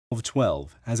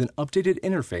12 has an updated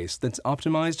interface that's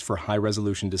optimized for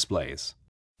high-resolution displays.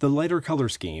 The lighter color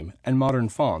scheme and modern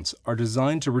fonts are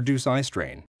designed to reduce eye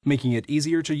strain, making it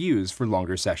easier to use for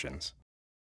longer sessions.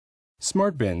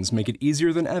 Smart bins make it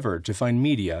easier than ever to find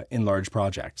media in large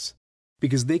projects,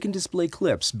 because they can display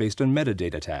clips based on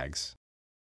metadata tags.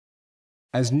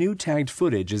 As new tagged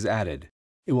footage is added,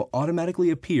 it will automatically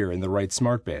appear in the right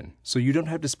smart bin, so you don't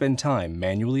have to spend time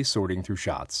manually sorting through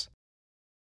shots.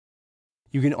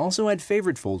 You can also add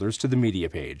favorite folders to the media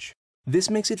page. This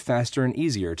makes it faster and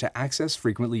easier to access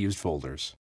frequently used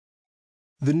folders.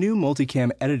 The new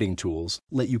Multicam editing tools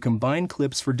let you combine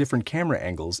clips for different camera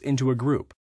angles into a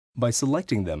group by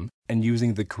selecting them and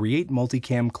using the Create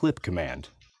Multicam Clip command.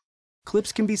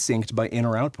 Clips can be synced by in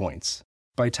or out points,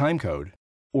 by timecode,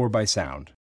 or by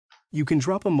sound. You can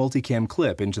drop a multicam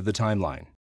clip into the timeline,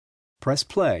 press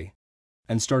play,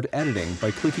 and start editing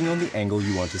by clicking on the angle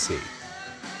you want to see.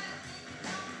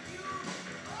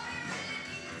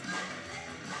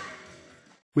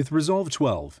 With Resolve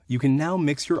 12, you can now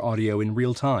mix your audio in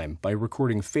real time by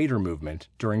recording fader movement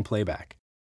during playback.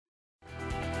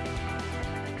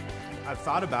 I've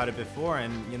thought about it before,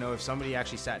 and if somebody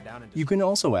actually sat down and... You can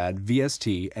also add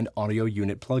VST and audio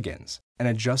unit plugins and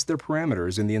adjust their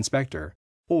parameters in the inspector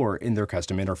or in their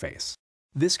custom interface.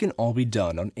 This can all be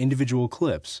done on individual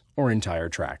clips or entire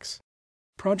tracks.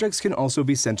 Projects can also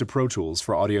be sent to Pro Tools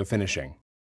for audio finishing.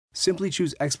 Simply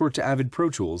choose Export to Avid Pro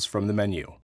Tools from the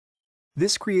menu.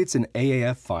 This creates an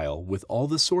AAF file with all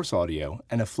the source audio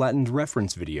and a flattened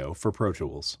reference video for Pro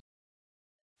Tools.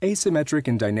 Asymmetric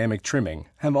and dynamic trimming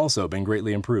have also been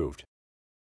greatly improved.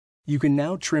 You can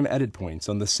now trim edit points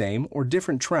on the same or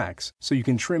different tracks so you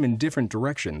can trim in different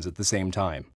directions at the same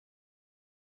time.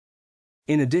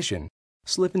 In addition,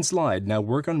 slip and slide now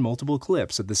work on multiple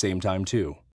clips at the same time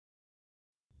too.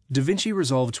 Davinci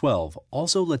Resolve 12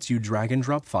 also lets you drag and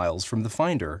drop files from the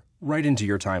Finder right into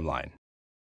your timeline.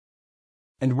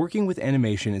 And working with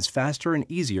animation is faster and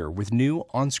easier with new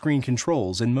on-screen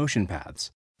controls and motion paths,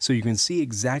 so you can see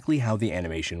exactly how the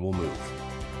animation will move.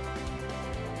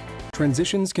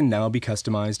 Transitions can now be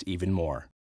customized even more.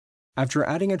 After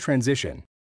adding a transition,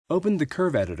 open the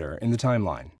Curve Editor in the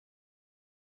timeline.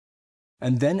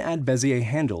 And then add Bezier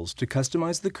handles to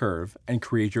customize the curve and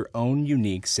create your own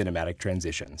unique cinematic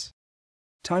transitions.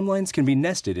 Timelines can be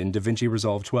nested in Davinci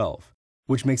Resolve 12,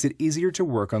 which makes it easier to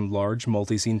work on large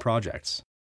multi-scene projects.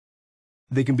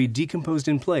 They can be decomposed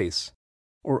in place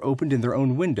or opened in their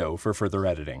own window for further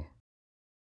editing.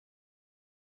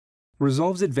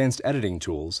 Resolve's advanced editing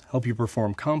tools help you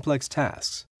perform complex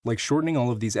tasks, like shortening all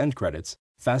of these end credits,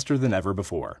 faster than ever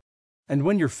before. And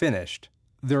when you're finished,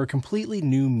 there are completely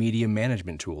new media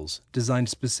management tools designed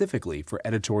specifically for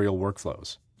editorial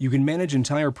workflows. You can manage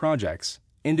entire projects,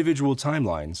 individual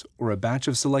timelines, or a batch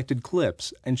of selected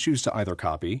clips and choose to either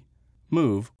copy,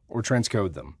 move, or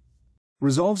transcode them.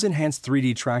 Resolve's enhanced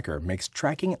 3D tracker makes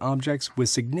tracking objects with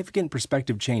significant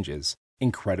perspective changes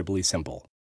incredibly simple.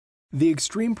 The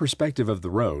extreme perspective of the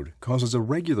road causes a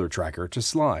regular tracker to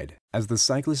slide as the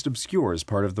cyclist obscures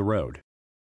part of the road.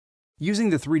 Using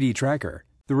the 3D tracker,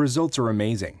 the results are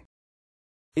amazing.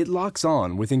 It locks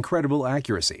on with incredible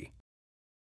accuracy.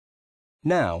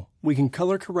 Now, we can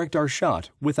color correct our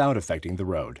shot without affecting the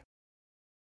road.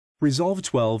 Resolve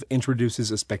 12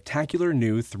 introduces a spectacular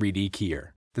new 3D keyer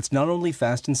that's not only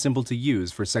fast and simple to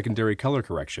use for secondary color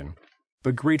correction,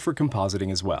 but great for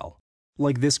compositing as well,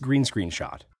 like this green screen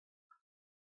shot.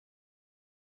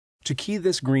 To key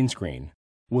this green screen,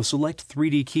 we'll select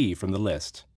 3D Key from the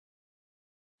list.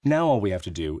 Now all we have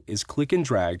to do is click and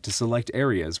drag to select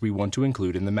areas we want to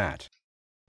include in the matte.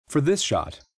 For this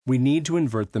shot, we need to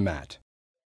invert the matte.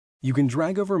 You can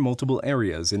drag over multiple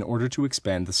areas in order to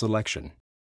expand the selection.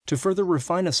 To further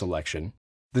refine a selection,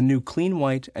 the new Clean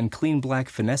White and Clean Black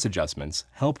finesse adjustments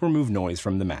help remove noise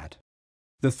from the matte.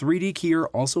 The 3D keyer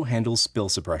also handles spill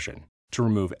suppression to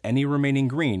remove any remaining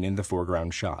green in the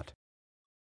foreground shot.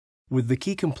 With the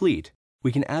key complete,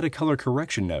 we can add a color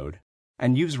correction node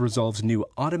and use Resolve's new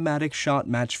Automatic Shot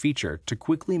Match feature to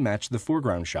quickly match the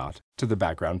foreground shot to the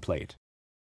background plate.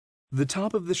 The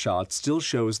top of the shot still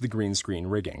shows the green screen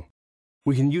rigging.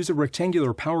 We can use a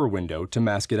rectangular power window to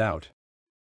mask it out.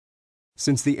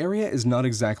 Since the area is not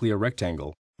exactly a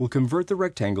rectangle, we'll convert the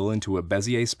rectangle into a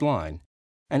Bezier spline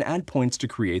and add points to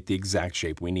create the exact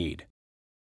shape we need.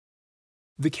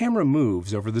 The camera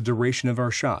moves over the duration of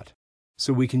our shot,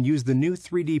 so we can use the new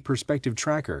 3D perspective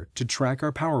tracker to track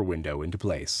our power window into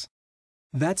place.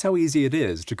 That's how easy it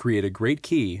is to create a great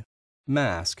key,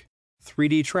 mask,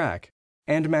 3D track,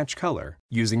 and match color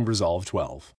using Resolve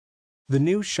 12. The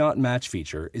new Shot Match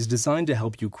feature is designed to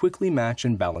help you quickly match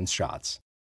and balance shots.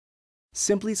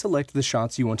 Simply select the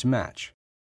shots you want to match,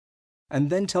 and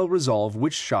then tell Resolve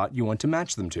which shot you want to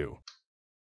match them to.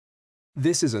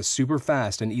 This is a super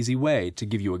fast and easy way to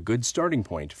give you a good starting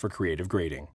point for creative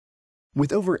grading.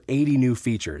 With over 80 new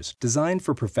features designed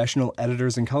for professional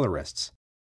editors and colorists,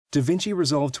 Davinci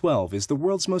Resolve 12 is the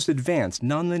world's most advanced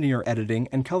nonlinear editing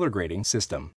and color grading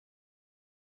system.